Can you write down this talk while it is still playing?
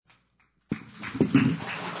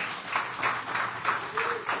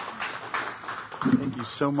Thank you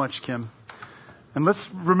so much, Kim. And let's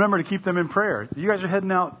remember to keep them in prayer. You guys are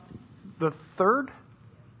heading out the 3rd?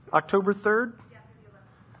 October 3rd?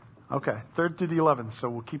 Okay, 3rd through the 11th. So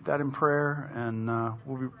we'll keep that in prayer, and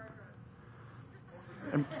we'll be...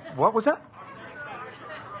 And what was that?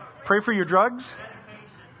 Pray for your drugs?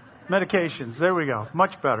 Medications. There we go.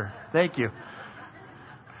 Much better. Thank you.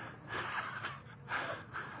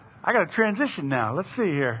 I got to transition now. Let's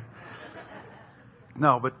see here.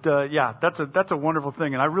 No, but yeah, that's a wonderful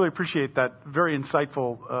thing, and I really appreciate that very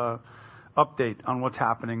insightful update on what's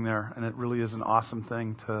happening there. And it really is an awesome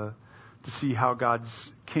thing to see how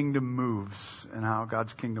God's kingdom moves and how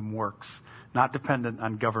God's kingdom works, not dependent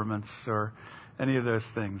on governments or any of those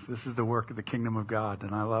things. This is the work of the kingdom of God,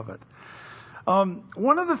 and I love it.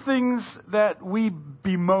 One of the things that we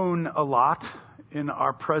bemoan a lot in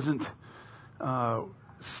our present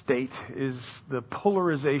state is the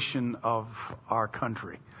polarization of our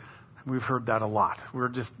country. We've heard that a lot. We're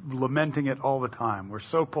just lamenting it all the time. We're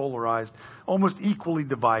so polarized, almost equally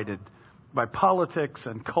divided by politics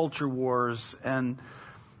and culture wars. And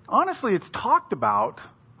honestly, it's talked about,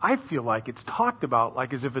 I feel like it's talked about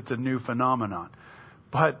like as if it's a new phenomenon.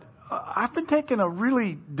 But I've been taking a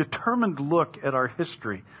really determined look at our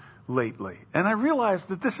history lately, and I realized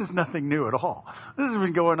that this is nothing new at all. This has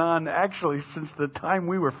been going on actually since the time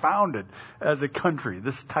we were founded as a country.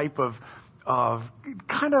 This type of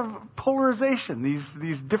kind of polarization,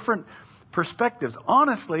 these different perspectives.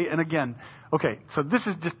 Honestly, and again, okay, so this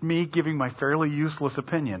is just me giving my fairly useless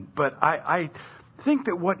opinion, but I think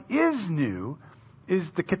that what is new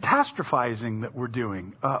is the catastrophizing that we're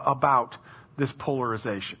doing about this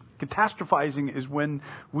polarization. Catastrophizing is when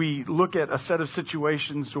we look at a set of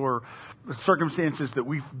situations or circumstances that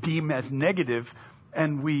we deem as negative,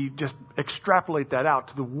 and we just extrapolate that out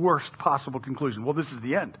to the worst possible conclusion. Well, this is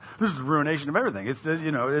the end. This is the ruination of everything.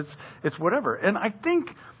 It's whatever. And I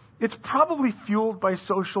think it's probably fueled by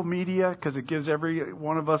social media because it gives every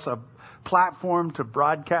one of us a platform to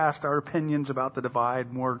broadcast our opinions about the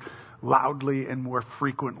divide more loudly and more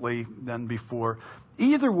frequently than before.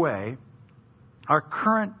 Either way, our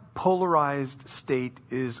current polarized state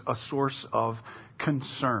is a source of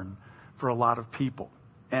concern for a lot of people.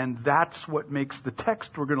 And that's what makes the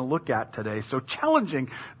text we're going to look at today so challenging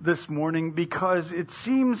this morning, because it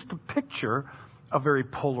seems to picture a very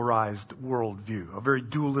polarized worldview, a very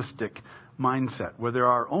dualistic mindset, where there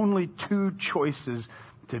are only two choices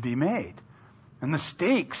to be made. And the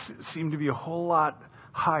stakes seem to be a whole lot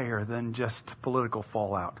higher than just political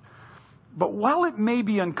fallout. But while it may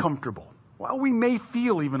be uncomfortable, while we may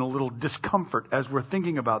feel even a little discomfort as we're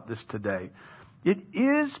thinking about this today, it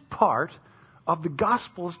is part of the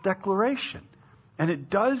gospel's declaration. And it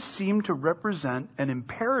does seem to represent an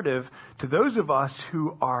imperative to those of us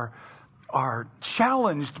who are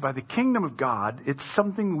challenged by the kingdom of God. It's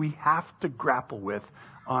something we have to grapple with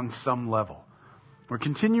on some level. We're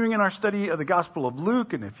continuing in our study of the Gospel of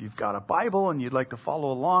Luke, and if you've got a Bible and you'd like to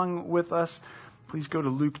follow along with us, please go to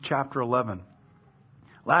Luke chapter 11.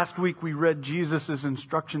 Last week we read Jesus'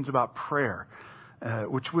 instructions about prayer,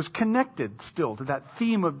 which was connected still to that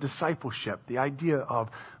theme of discipleship, the idea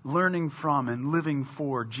of learning from and living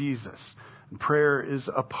for Jesus. And prayer is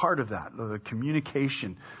a part of that, the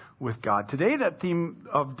communication with God. Today that theme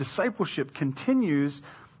of discipleship continues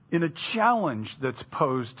in a challenge that's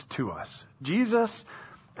posed to us. Jesus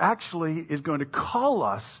actually is going to call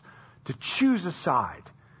us to choose a side,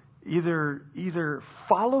 either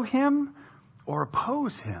follow him or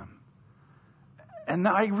oppose him. And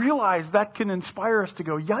I realize that can inspire us to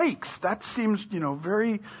go, yikes, that seems,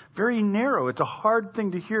 very, very narrow. It's a hard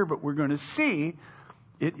thing to hear, but we're going to see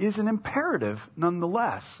it is an imperative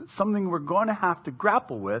nonetheless. It's something we're going to have to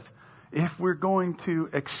grapple with if we're going to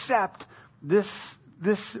accept this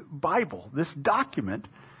Bible, this document,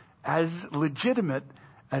 as legitimate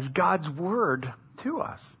as God's word to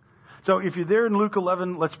us. So if you're there in Luke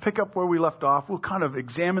 11, let's pick up where we left off. We'll kind of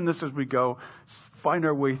examine this as we go, find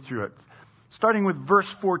our way through it. Starting with verse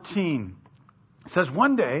 14. It says,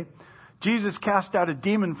 one day, Jesus cast out a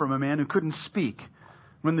demon from a man who couldn't speak.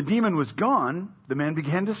 When the demon was gone, the man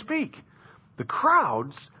began to speak. The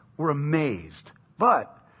crowds were amazed,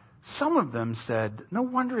 but some of them said, no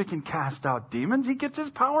wonder he can cast out demons. He gets his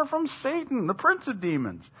power from Satan, the prince of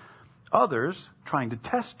demons. Others, trying to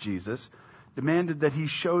test Jesus, demanded that he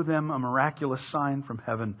show them a miraculous sign from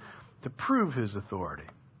heaven to prove his authority.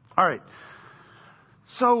 All right.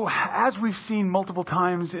 So, as we've seen multiple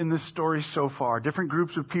times in this story so far, different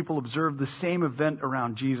groups of people observe the same event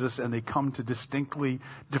around Jesus, and they come to distinctly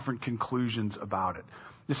different conclusions about it.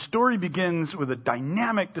 The story begins with a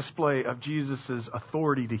dynamic display of Jesus'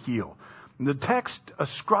 authority to heal. The text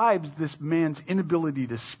ascribes this man's inability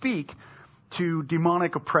to speak to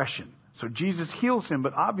demonic oppression. So Jesus heals him,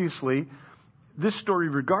 but obviously this story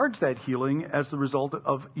regards that healing as the result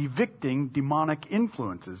of evicting demonic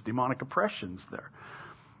influences, demonic oppressions there.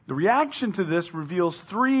 The reaction to this reveals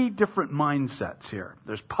three different mindsets here.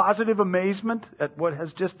 There's positive amazement at what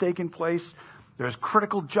has just taken place. There's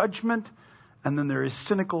critical judgment. And then there is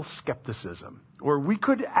cynical skepticism. Or we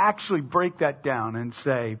could actually break that down and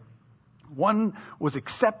say one was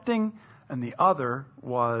accepting and the other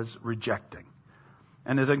was rejecting.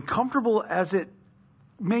 And as uncomfortable as it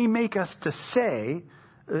may make us to say,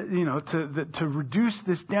 to reduce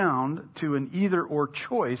this down to an either or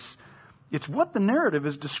choice, it's what the narrative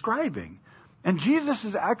is describing. And Jesus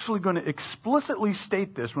is actually going to explicitly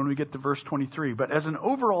state this when we get to verse 23. But as an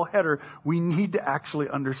overall header, we need to actually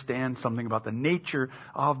understand something about the nature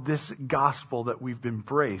of this gospel that we've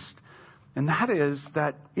embraced. And that is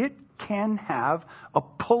that it can have a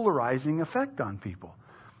polarizing effect on people.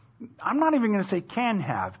 I'm not even going to say can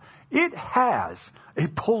have. It has a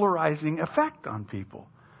polarizing effect on people.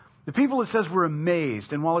 The people, it says, were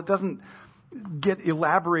amazed. And while it doesn't get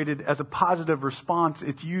elaborated as a positive response,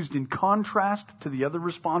 it's used in contrast to the other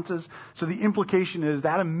responses. So the implication is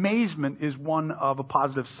that amazement is one of a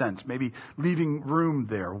positive sense, maybe leaving room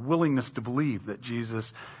there, willingness to believe that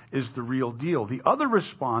Jesus is the real deal. The other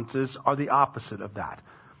responses are the opposite of that.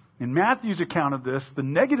 In Matthew's account of this, the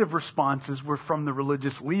negative responses were from the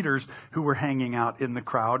religious leaders who were hanging out in the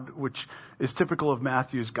crowd, which is typical of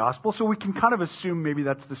Matthew's gospel. So we can kind of assume maybe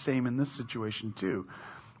that's the same in this situation too.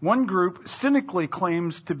 One group cynically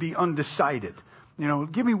claims to be undecided.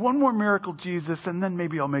 Give me one more miracle, Jesus, and then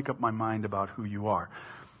maybe I'll make up my mind about who you are.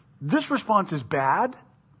 This response is bad,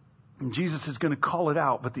 and Jesus is going to call it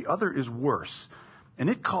out, but the other is worse. And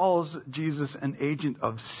it calls Jesus an agent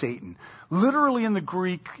of Satan. Literally in the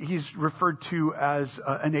Greek, he's referred to as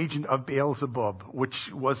an agent of Beelzebub,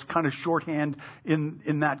 which was kind of shorthand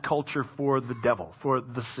in that culture for the devil, for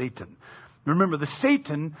the Satan. Remember, the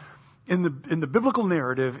Satan in the biblical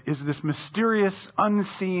narrative is this mysterious,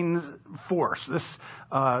 unseen force,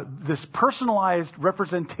 this personalized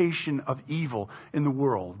representation of evil in the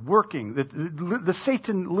world, working. The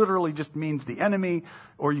Satan literally just means the enemy,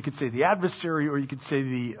 or you could say the adversary, or you could say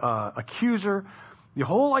the accuser. The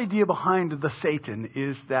whole idea behind the Satan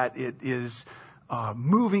is that it is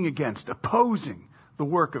moving against, opposing the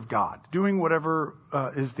work of God, doing whatever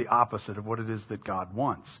is the opposite of what it is that God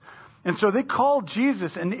wants. And so they call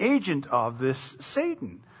Jesus an agent of this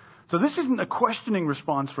Satan. So this isn't a questioning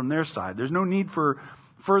response from their side. There's no need for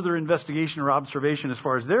further investigation or observation as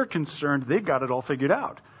far as they're concerned. They've got it all figured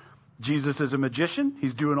out. Jesus is a magician.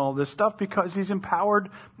 He's doing all this stuff because he's empowered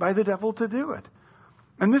by the devil to do it.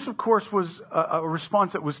 And this, of course, was a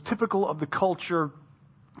response that was typical of the culture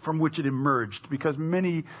from which it emerged, because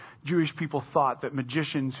many Jewish people thought that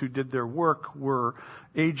magicians who did their work were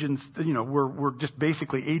agents, were just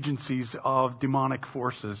basically agencies of demonic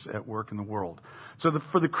forces at work in the world. So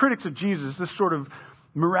for the critics of Jesus, this sort of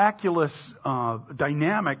miraculous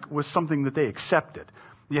dynamic was something that they accepted.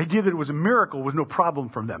 The idea that it was a miracle was no problem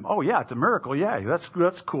from them. Oh yeah, it's a miracle. Yeah,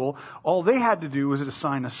 that's cool. All they had to do was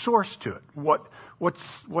assign a source to it.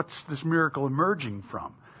 What's this miracle emerging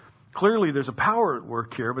from? Clearly, there's a power at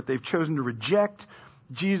work here, but they've chosen to reject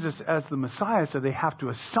Jesus as the Messiah, so they have to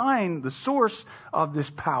assign the source of this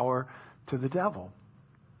power to the devil.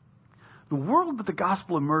 The world that the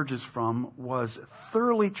gospel emerges from was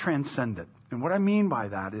thoroughly transcendent. And what I mean by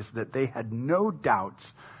that is that they had no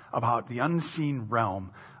doubts about the unseen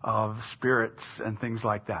realm of spirits and things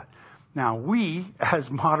like that. Now, we, as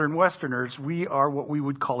modern Westerners, we are what we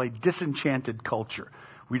would call a disenchanted culture.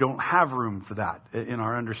 We don't have room for that in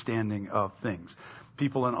our understanding of things.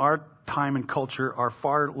 People in our time and culture are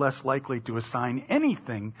far less likely to assign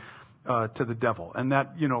anything to the devil. And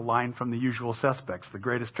that, line from The Usual Suspects, the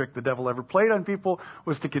greatest trick the devil ever played on people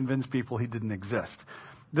was to convince people he didn't exist.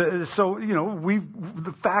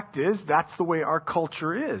 The fact is, that's the way our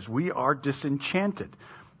culture is. We are disenchanted.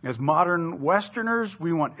 As modern Westerners,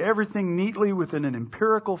 we want everything neatly within an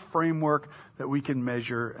empirical framework that we can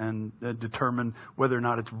measure and determine whether or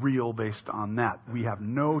not it's real based on that. We have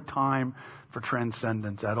no time for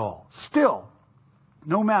transcendence at all. Still,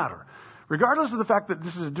 no matter, regardless of the fact that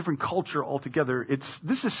this is a different culture altogether,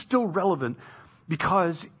 this is still relevant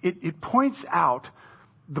because it points out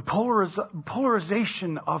the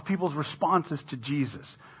polarization of people's responses to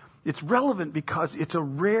Jesus. It's relevant because it's a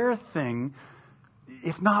rare thing,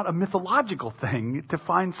 if not a mythological thing, to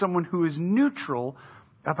find someone who is neutral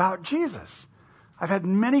about Jesus. I've had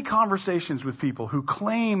many conversations with people who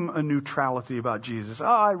claim a neutrality about Jesus.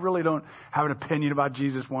 I really don't have an opinion about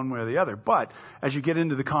Jesus one way or the other. But as you get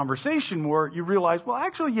into the conversation more, you realize, well,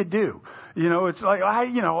 actually you do. It's like,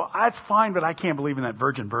 that's fine, but I can't believe in that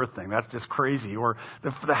virgin birth thing. That's just crazy. Or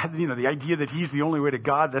the idea that he's the only way to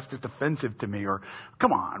God, that's just offensive to me. Or,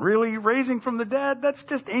 come on, really? Raising from the dead? That's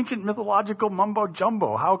just ancient mythological mumbo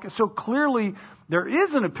jumbo. So clearly there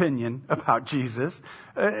is an opinion about Jesus,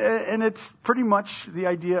 and it's pretty much the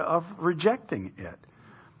idea of rejecting it.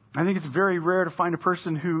 I think it's very rare to find a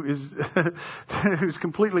person who is who's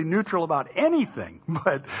completely neutral about anything,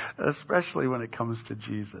 but especially when it comes to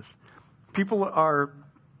Jesus. People are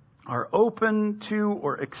open to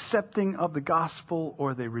or accepting of the gospel,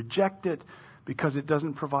 or they reject it because it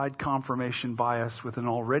doesn't provide confirmation bias with an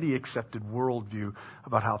already accepted worldview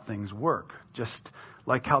about how things work. Just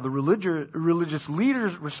like how the religious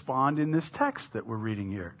leaders respond in this text that we're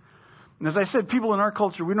reading here. And as I said, people in our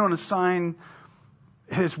culture, we don't assign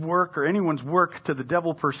his work or anyone's work to the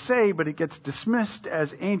devil per se, but it gets dismissed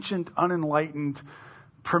as ancient, unenlightened,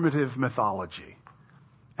 primitive mythology.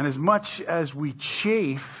 And as much as we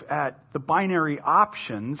chafe at the binary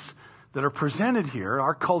options that are presented here,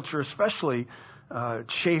 our culture especially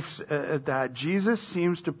chafes at that, Jesus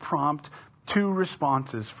seems to prompt two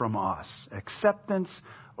responses from us: acceptance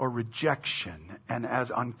or rejection. And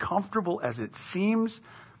as uncomfortable as it seems,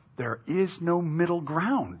 there is no middle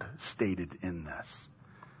ground stated in this.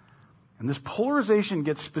 And this polarization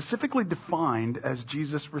gets specifically defined as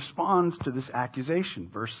Jesus responds to this accusation.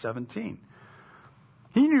 Verse 17.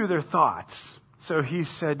 He knew their thoughts, so he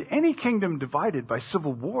said, "Any kingdom divided by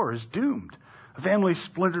civil war is doomed. A family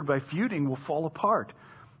splintered by feuding will fall apart.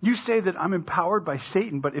 You say that I'm empowered by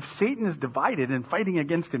Satan, but if Satan is divided and fighting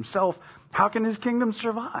against himself, how can his kingdom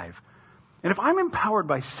survive? And if I'm empowered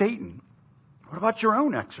by Satan, what about your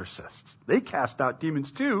own exorcists? They cast out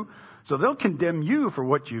demons too, so they'll condemn you for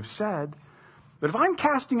what you've said. But if I'm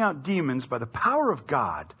casting out demons by the power of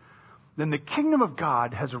God, then the kingdom of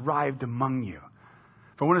God has arrived among you.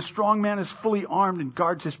 For when a strong man is fully armed and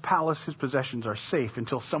guards his palace, his possessions are safe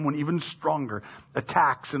until someone even stronger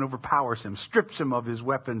attacks and overpowers him, strips him of his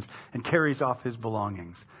weapons, and carries off his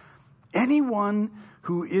belongings. Anyone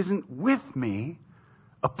who isn't with me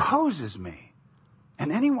opposes me,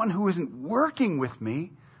 and anyone who isn't working with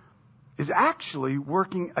me is actually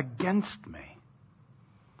working against me."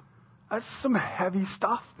 That's some heavy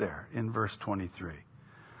stuff there in verse 23.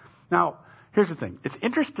 Now, here's the thing. It's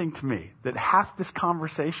interesting to me that half this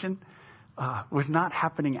conversation was not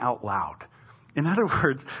happening out loud. In other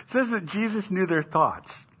words, it says that Jesus knew their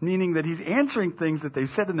thoughts, meaning that he's answering things that they've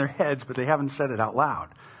said in their heads, but they haven't said it out loud.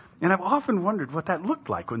 And I've often wondered what that looked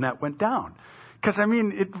like when that went down. Because,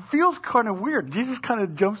 it feels kind of weird. Jesus kind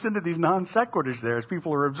of jumps into these non sequiturs there as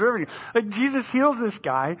people are observing. Like, Jesus heals this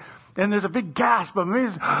guy, and there's a big gasp of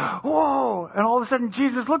amazement. Whoa! And all of a sudden,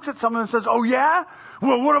 Jesus looks at someone and says, "Oh, yeah?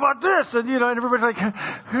 Well, what about this?" And, and everybody's like,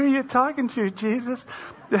 "Who are you talking to, Jesus?"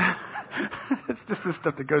 It's just the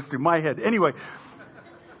stuff that goes through my head. Anyway,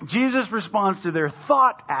 Jesus responds to their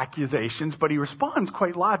thought accusations, but he responds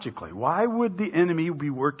quite logically. Why would the enemy be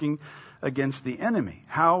working against the enemy?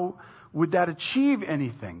 How would that achieve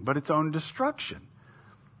anything but its own destruction?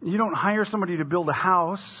 You don't hire somebody to build a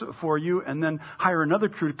house for you and then hire another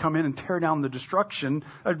crew to come in and tear down the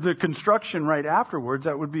construction right afterwards.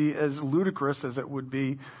 That would be as ludicrous as it would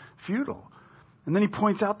be futile. And then he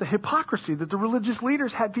points out the hypocrisy that the religious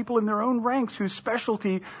leaders had people in their own ranks whose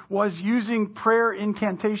specialty was using prayer,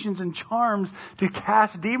 incantations, and charms to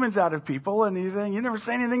cast demons out of people. And he's saying, "You never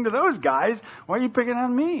say anything to those guys. Why are you picking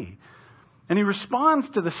on me?" And he responds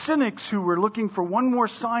to the cynics who were looking for one more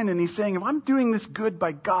sign, and he's saying, if I'm doing this good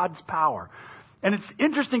by God's power. And it's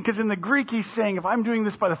interesting because in the Greek he's saying, if I'm doing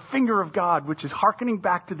this by the finger of God, which is hearkening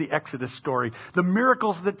back to the Exodus story, the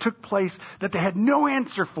miracles that took place that they had no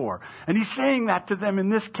answer for. And he's saying that to them in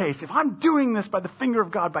this case. If I'm doing this by the finger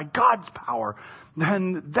of God, by God's power,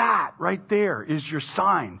 then that right there is your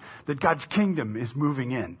sign that God's kingdom is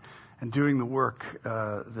moving in and doing the work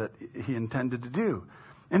that he intended to do.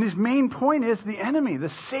 And his main point is the enemy, the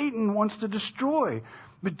Satan, wants to destroy.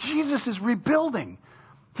 But Jesus is rebuilding.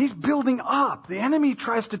 He's building up. The enemy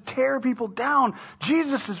tries to tear people down.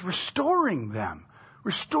 Jesus is restoring them,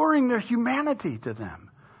 restoring their humanity to them.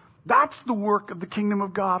 That's the work of the kingdom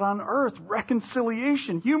of God on earth.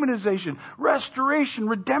 Reconciliation, humanization, restoration,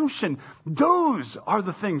 redemption. Those are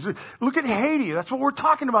the things. Look at Haiti. That's what we're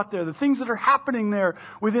talking about there. The things that are happening there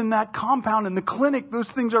within that compound and the clinic, those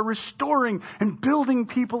things are restoring and building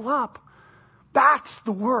people up. That's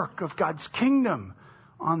the work of God's kingdom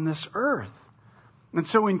on this earth. And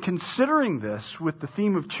so in considering this with the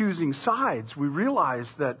theme of choosing sides, we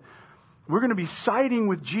realize that we're going to be siding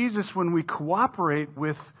with Jesus when we cooperate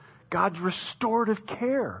with God's restorative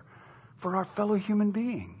care for our fellow human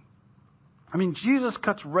being. I mean, Jesus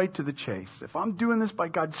cuts right to the chase. If I'm doing this by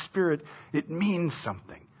God's Spirit, it means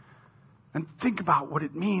something. And think about what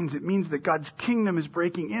it means. It means that God's kingdom is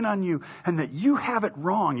breaking in on you and that you have it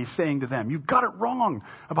wrong, he's saying to them. You've got it wrong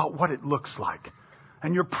about what it looks like.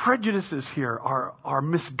 And your prejudices here are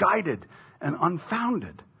misguided and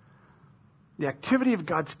unfounded. The activity of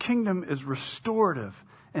God's kingdom is restorative,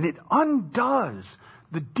 and it undoes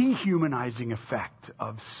the dehumanizing effect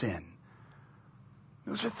of sin.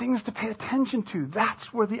 Those are things to pay attention to.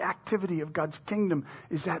 That's where the activity of God's kingdom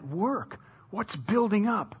is at work. What's building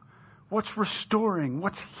up? What's restoring?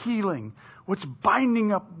 What's healing? What's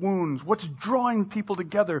binding up wounds? What's drawing people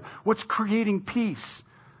together? What's creating peace?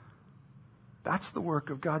 That's the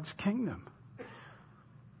work of God's kingdom.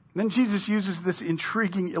 Then Jesus uses this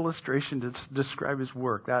intriguing illustration to describe his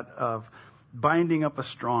work, that of binding up a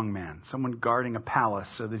strong man, someone guarding a palace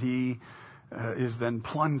so that he is then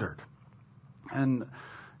plundered. And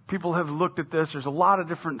people have looked at this. There's a lot of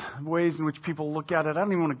different ways in which people look at it. I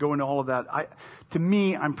don't even want to go into all of that. To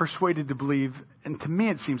me, I'm persuaded to believe, and to me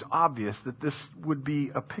it seems obvious, that this would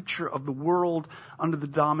be a picture of the world under the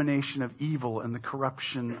domination of evil and the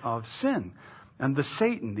corruption of sin. And the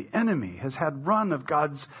Satan, the enemy, has had run of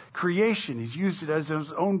God's creation. He's used it as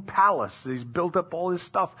his own palace. He's built up all his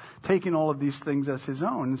stuff, taking all of these things as his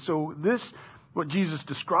own. And so this, what Jesus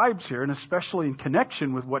describes here, and especially in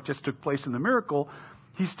connection with what just took place in the miracle,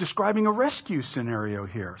 he's describing a rescue scenario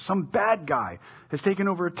here. Some bad guy has taken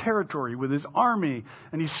over a territory with his army,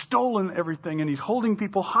 and he's stolen everything, and he's holding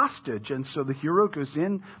people hostage. And so the hero goes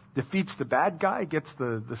in, defeats the bad guy, gets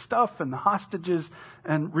the stuff and the hostages,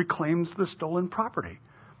 and reclaims the stolen property.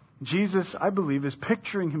 Jesus, I believe, is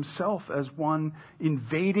picturing himself as one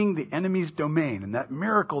invading the enemy's domain, and that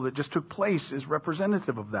miracle that just took place is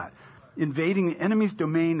representative of that. Invading the enemy's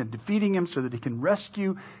domain and defeating him so that he can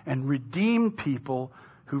rescue and redeem people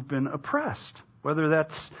who've been oppressed. Whether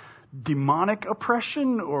that's demonic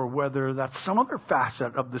oppression or whether that's some other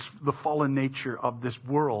facet of the fallen nature of this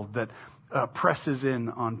world that presses in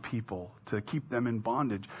on people to keep them in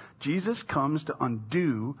bondage. Jesus comes to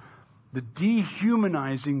undo the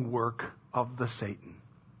dehumanizing work of the Satan.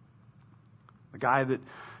 The guy that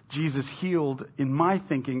Jesus healed, in my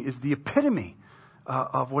thinking, is the epitome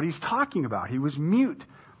of what he's talking about. He was mute.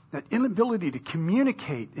 That inability to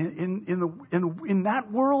communicate in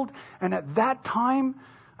that world and at that time.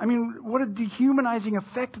 I mean, what a dehumanizing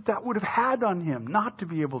effect that would have had on him, not to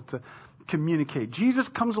be able to communicate. Jesus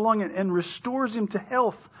comes along and restores him to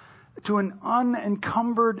health, to an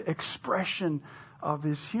unencumbered expression of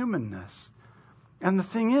his humanness. And the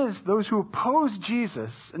thing is, those who oppose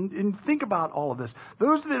Jesus, and think about all of this,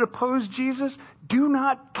 those that oppose Jesus do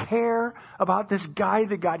not care about this guy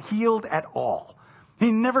that got healed at all.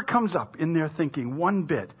 He never comes up in their thinking one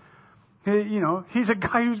bit. You know, he's a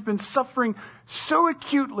guy who's been suffering so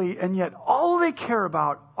acutely, and yet all they care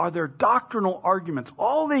about are their doctrinal arguments.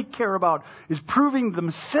 All they care about is proving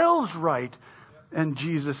themselves right and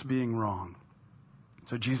Jesus being wrong.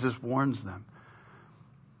 So Jesus warns them.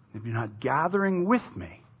 If you're not gathering with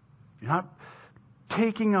me, if you're not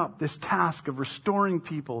taking up this task of restoring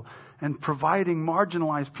people and providing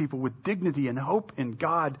marginalized people with dignity and hope in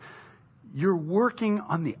God, you're working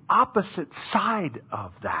on the opposite side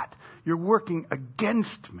of that. You're working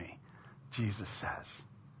against me, Jesus says.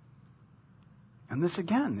 And this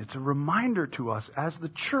again, it's a reminder to us as the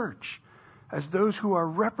church, as those who are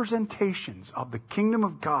representations of the kingdom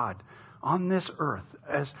of God on this earth,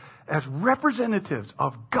 as representatives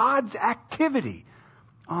of God's activity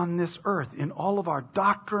on this earth in all of our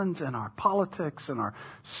doctrines and our politics and our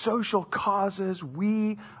social causes,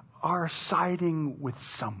 we are siding with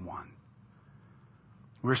someone.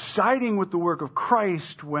 We're siding with the work of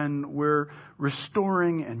Christ when we're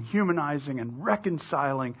restoring and humanizing and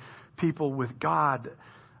reconciling people with God.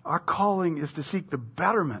 Our calling is to seek the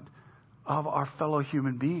betterment of our fellow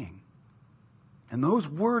human being. And those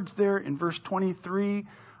words there in verse 23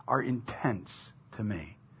 are intense to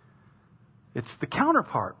me. It's the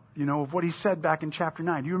counterpart, of what he said back in chapter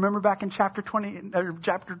 9. Do you remember back in chapter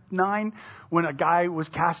 9 when a guy was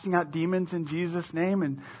casting out demons in Jesus' name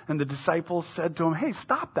and the disciples said to him, "Hey,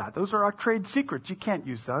 stop that. Those are our trade secrets. You can't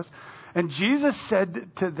use those." And Jesus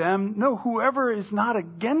said to them, "No, whoever is not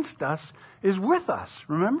against us is with us."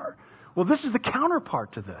 Remember? Well, this is the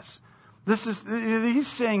counterpart to this. He's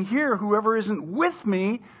saying here, whoever isn't with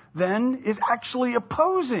me then is actually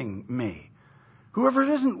opposing me. Whoever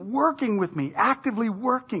isn't working with me, actively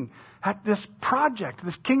working at this project,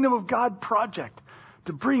 this kingdom of God project,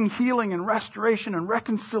 to bring healing and restoration and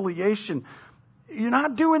reconciliation, you're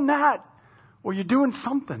not doing that. Well, you're doing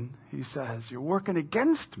something, he says. You're working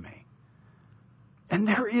against me. And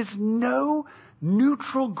there is no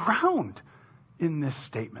neutral ground in this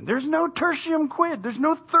statement. There's no tertium quid. There's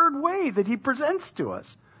no third way that he presents to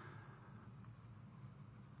us.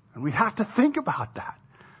 And we have to think about that.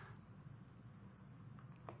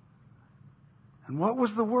 And what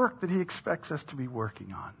was the work that he expects us to be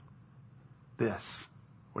working on? This,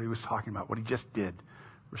 what he was talking about, what he just did,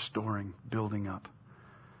 restoring, building up.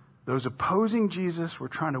 Those opposing Jesus were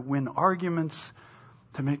trying to win arguments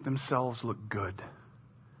to make themselves look good.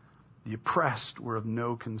 The oppressed were of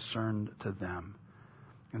no concern to them.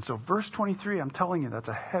 And so verse 23, I'm telling you, that's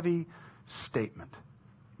a heavy statement.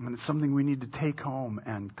 And it's something we need to take home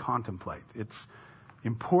and contemplate. It's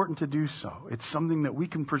important to do so. It's something that we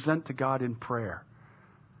can present to God in prayer.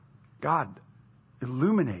 God,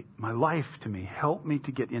 illuminate my life to me. Help me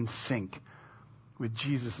to get in sync with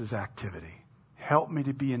Jesus' activity. Help me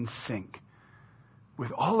to be in sync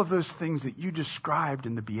with all of those things that you described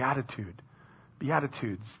in the Beatitudes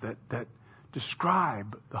that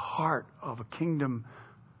describe the heart of a kingdom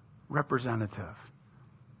representative,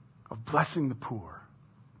 of blessing the poor,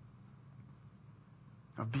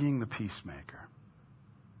 of being the peacemaker.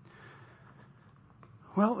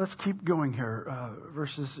 Well, let's keep going here.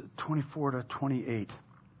 Verses 24 to 28.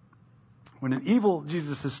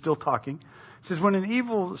 Jesus is still talking. He says, when an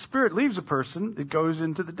evil spirit leaves a person, it goes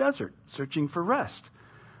into the desert, searching for rest.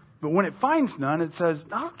 But when it finds none, it says,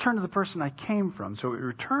 I'll return to the person I came from. So it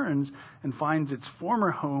returns and finds its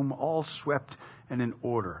former home all swept and in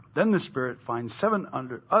order. Then the spirit finds 7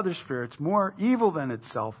 other spirits more evil than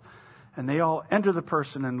itself, and they all enter the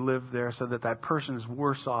person and live there, so that person is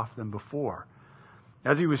worse off than before.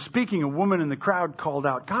 As he was speaking, a woman in the crowd called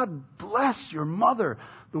out, God bless your mother,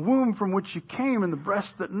 the womb from which you came and the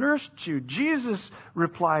breast that nursed you. Jesus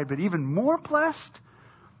replied, but even more blessed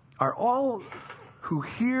are all who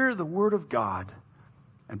hear the word of God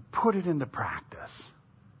and put it into practice.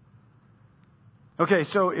 Okay,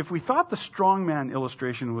 so if we thought the strongman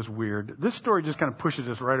illustration was weird, this story just kind of pushes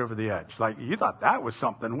us right over the edge. Like, you thought that was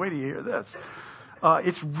something. Wait till you hear this.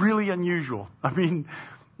 It's really unusual. I mean,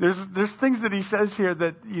 there's things that he says here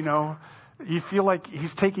that, you feel like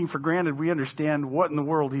he's taking for granted we understand what in the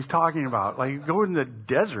world he's talking about. Like, go in the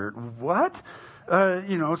desert. What?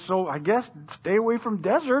 So I guess stay away from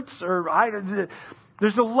deserts.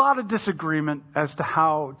 There's a lot of disagreement as to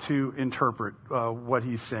how to interpret what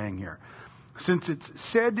he's saying here. Since it's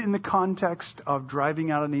said in the context of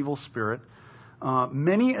driving out an evil spirit,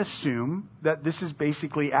 many assume that this is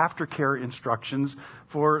basically aftercare instructions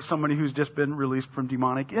for somebody who's just been released from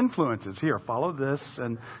demonic influences. Here, follow this,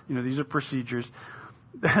 and these are procedures.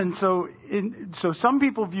 And so some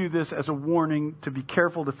people view this as a warning to be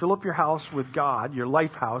careful to fill up your house with God, your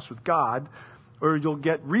life house with God, or you'll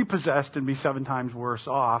get repossessed and be 7 times worse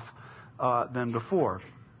off than before.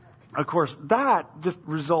 Of course, that just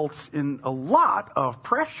results in a lot of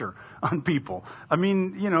pressure on people. I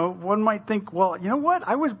mean, one might think, well, you know what?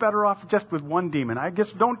 I was better off just with one demon. I guess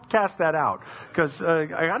don't cast that out, because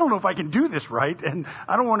I don't know if I can do this right, and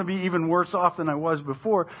I don't want to be even worse off than I was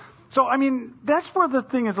before. So, I mean, that's where the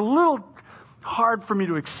thing is a little hard for me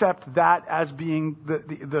to accept that as being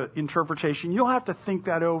the interpretation. You'll have to think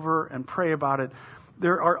that over and pray about it.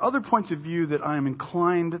 There are other points of view that I am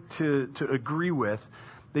inclined to agree with.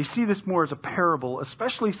 They see this more as a parable,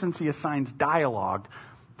 especially since he assigns dialogue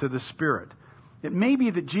to the Spirit. It may be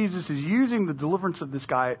that Jesus is using the deliverance of this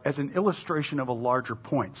guy as an illustration of a larger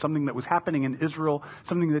point, something that was happening in Israel,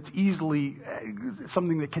 something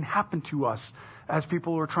that can happen to us as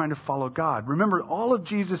people who are trying to follow God. Remember, all of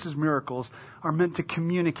Jesus' miracles are meant to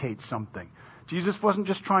communicate something. Jesus wasn't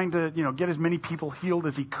just trying to, get as many people healed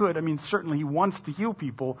as he could. I mean, certainly he wants to heal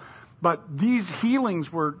people, but these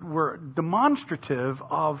healings were demonstrative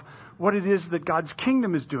of what it is that God's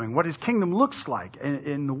kingdom is doing, what his kingdom looks like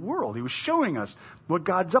in the world. He was showing us what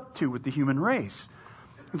God's up to with the human race.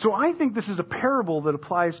 And so I think this is a parable that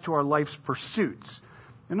applies to our life's pursuits.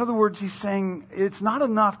 In other words, he's saying it's not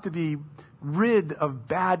enough to be rid of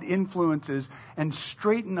bad influences and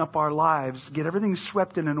straighten up our lives, get everything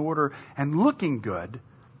swept in order and looking good,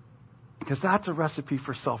 because that's a recipe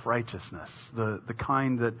for self-righteousness, the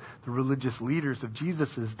kind that the religious leaders of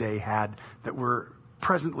Jesus' day had that were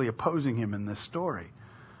presently opposing him in this story.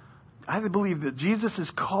 I believe that Jesus is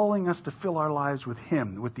calling us to fill our lives with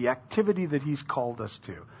him, with the activity that he's called us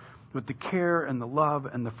to, with the care and the love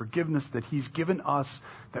and the forgiveness that he's given us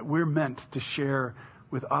that we're meant to share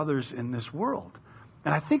with others in this world.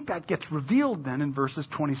 And I think that gets revealed then in verses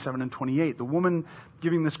 27 and 28. The woman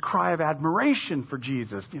giving this cry of admiration for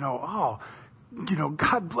Jesus.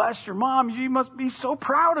 God bless your mom. She must be so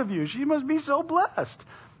proud of you. She must be so blessed.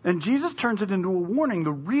 And Jesus turns it into a warning.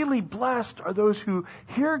 The really blessed are those who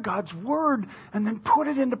hear God's word and then put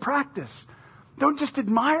it into practice. Don't just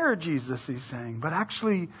admire Jesus, he's saying, but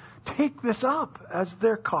actually take this up as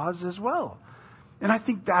their cause as well. And I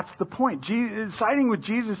think that's the point. Siding with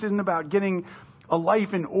Jesus isn't about getting a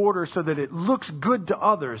life in order so that it looks good to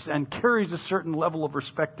others and carries a certain level of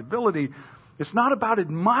respectability. It's not about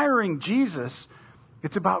admiring Jesus.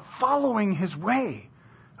 It's about following his way,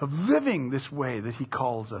 of living this way that he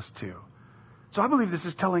calls us to. So I believe this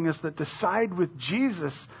is telling us that to side with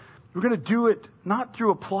Jesus, we're going to do it not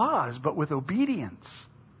through applause, but with obedience.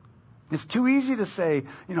 It's too easy to say,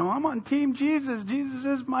 I'm on team Jesus. Jesus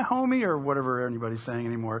is my homie, or whatever anybody's saying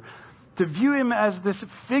anymore. To view him as this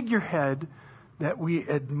figurehead that we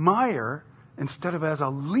admire instead of as a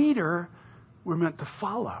leader we're meant to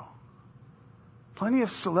follow. Plenty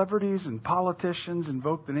of celebrities and politicians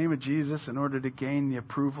invoke the name of Jesus in order to gain the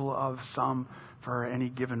approval of some for any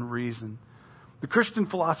given reason. The Christian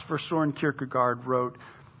philosopher Søren Kierkegaard wrote,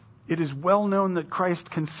 "It is well known that Christ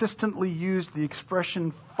consistently used the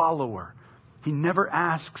expression follower. He never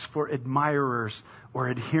asks for admirers or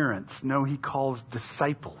adherents. No, he calls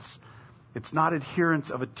disciples. It's not adherents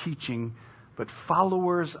of a teaching, but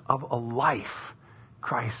followers of a life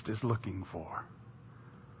Christ is looking for."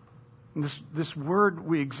 And this word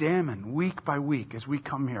we examine week by week as we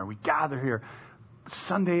come here. We gather here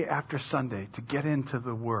Sunday after Sunday to get into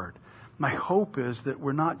the Word. My hope is that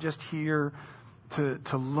we're not just here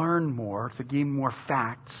to learn more, to gain more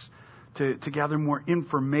facts, to gather more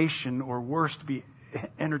information, or worse, to be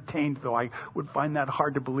entertained, though I would find that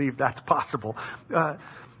hard to believe that's possible.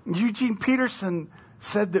 Eugene Peterson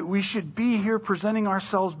said that we should be here presenting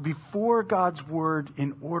ourselves before God's Word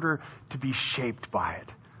in order to be shaped by it.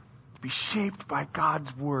 To be shaped by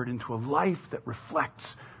God's Word into a life that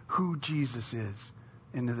reflects who Jesus is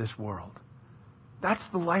into this world. That's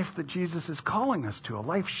the life that Jesus is calling us to, a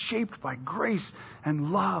life shaped by grace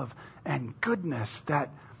and love and goodness that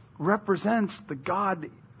represents the God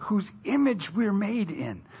whose image we're made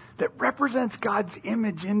in, that represents God's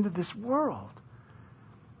image into this world.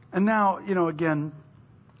 And now, again,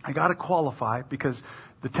 I got to qualify, because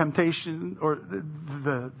the temptation or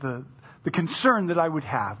the concern that I would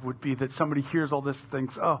have would be that somebody hears all this and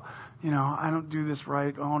thinks, I don't do this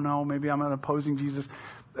right. Oh no, maybe I'm opposing Jesus.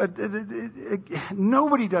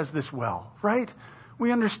 Nobody does this well, right?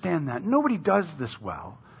 We understand that. Nobody does this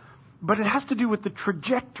well. But it has to do with the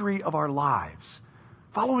trajectory of our lives.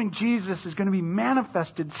 Following Jesus is going to be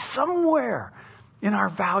manifested somewhere in our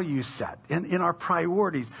value set, in our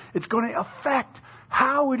priorities. It's going to affect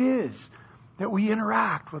how it is that we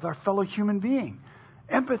interact with our fellow human being.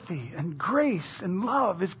 Empathy and grace and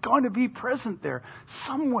love is going to be present there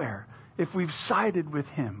somewhere if we've sided with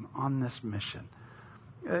him on this mission.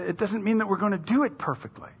 It doesn't mean that we're going to do it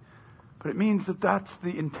perfectly, but it means that that's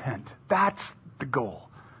the intent. That's the goal,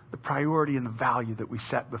 the priority and the value that we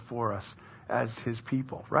set before us as his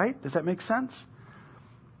people, right? Does that make sense?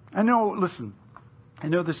 I know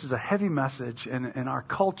this is a heavy message, and in our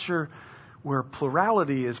culture where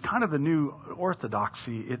plurality is kind of the new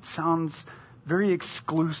orthodoxy, it sounds very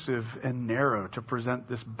exclusive and narrow to present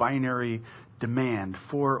this binary demand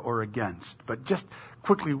for or against. But just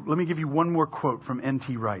quickly, let me give you one more quote from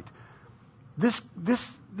N.T. Wright. This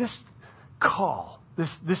call,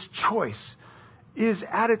 this choice is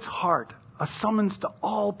at its heart a summons to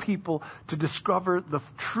all people to discover the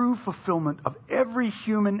true fulfillment of every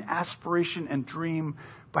human aspiration and dream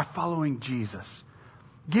by following Jesus,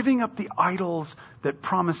 giving up the idols that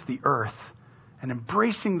promise the earth, and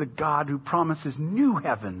embracing the God who promises new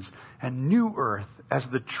heavens and new earth as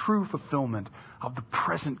the true fulfillment of the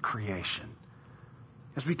present creation.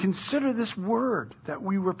 As we consider this word that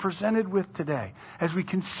we were presented with today, as we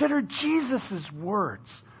consider Jesus'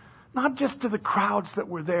 words, not just to the crowds that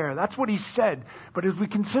were there, that's what he said, but as we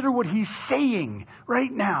consider what he's saying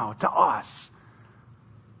right now to us,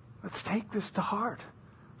 let's take this to heart.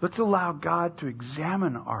 Let's allow God to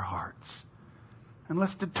examine our hearts. And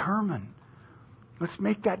let's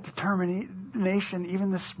make that determination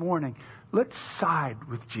even this morning. Let's side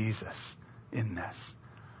with Jesus in this.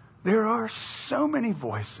 There are so many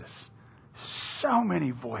voices, so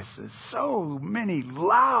many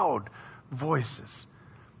loud voices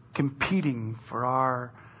competing for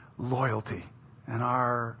our loyalty and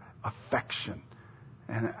our affection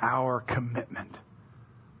and our commitment.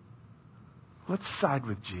 Let's side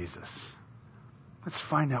with Jesus. Let's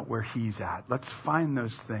find out where He's at. Let's find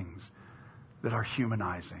those things that are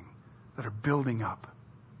humanizing, that are building up,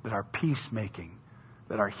 that are peacemaking,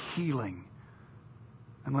 that are healing.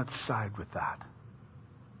 And let's side with that.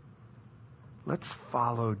 Let's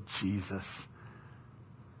follow Jesus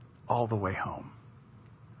all the way home.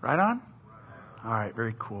 Right on? All right,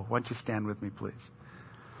 very cool. Why don't you stand with me, please?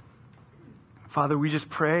 Father, we just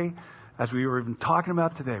pray, as we were even talking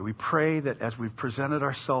about today, we pray that as we've presented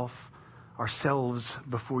ourselves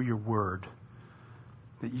before your word,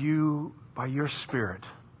 that you, by your Spirit,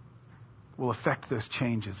 will affect those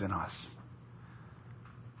changes in us.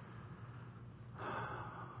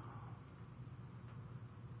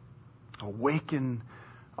 Awaken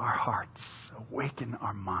our hearts, awaken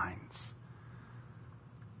our minds.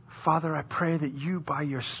 Father, I pray that you, by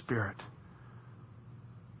your Spirit,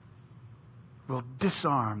 will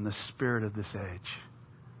disarm the spirit of this age,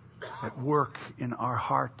 at work in our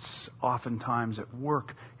hearts, oftentimes at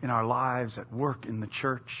work in our lives, at work in the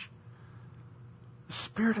church. The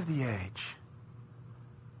spirit of the age.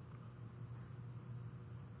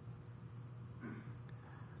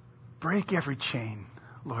 Break every chain,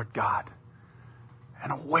 Lord God,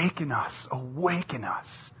 and awaken us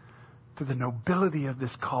to the nobility of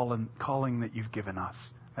this calling that you've given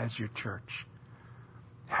us as your church.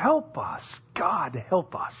 Help us, God,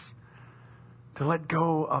 help us to let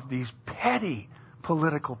go of these petty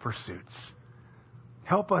political pursuits.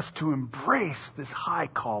 Help us to embrace this high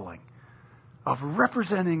calling of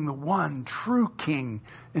representing the one true King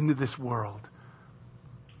into this world.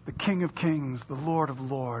 The King of Kings, the Lord of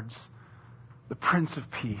Lords, the Prince of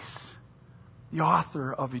Peace, the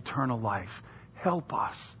author of eternal life. Help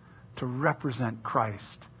us to represent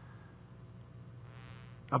Christ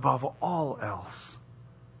above all else.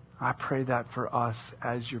 I pray that for us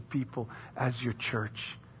as your people, as your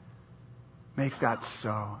church. Make that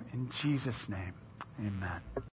so. In Jesus' name, amen.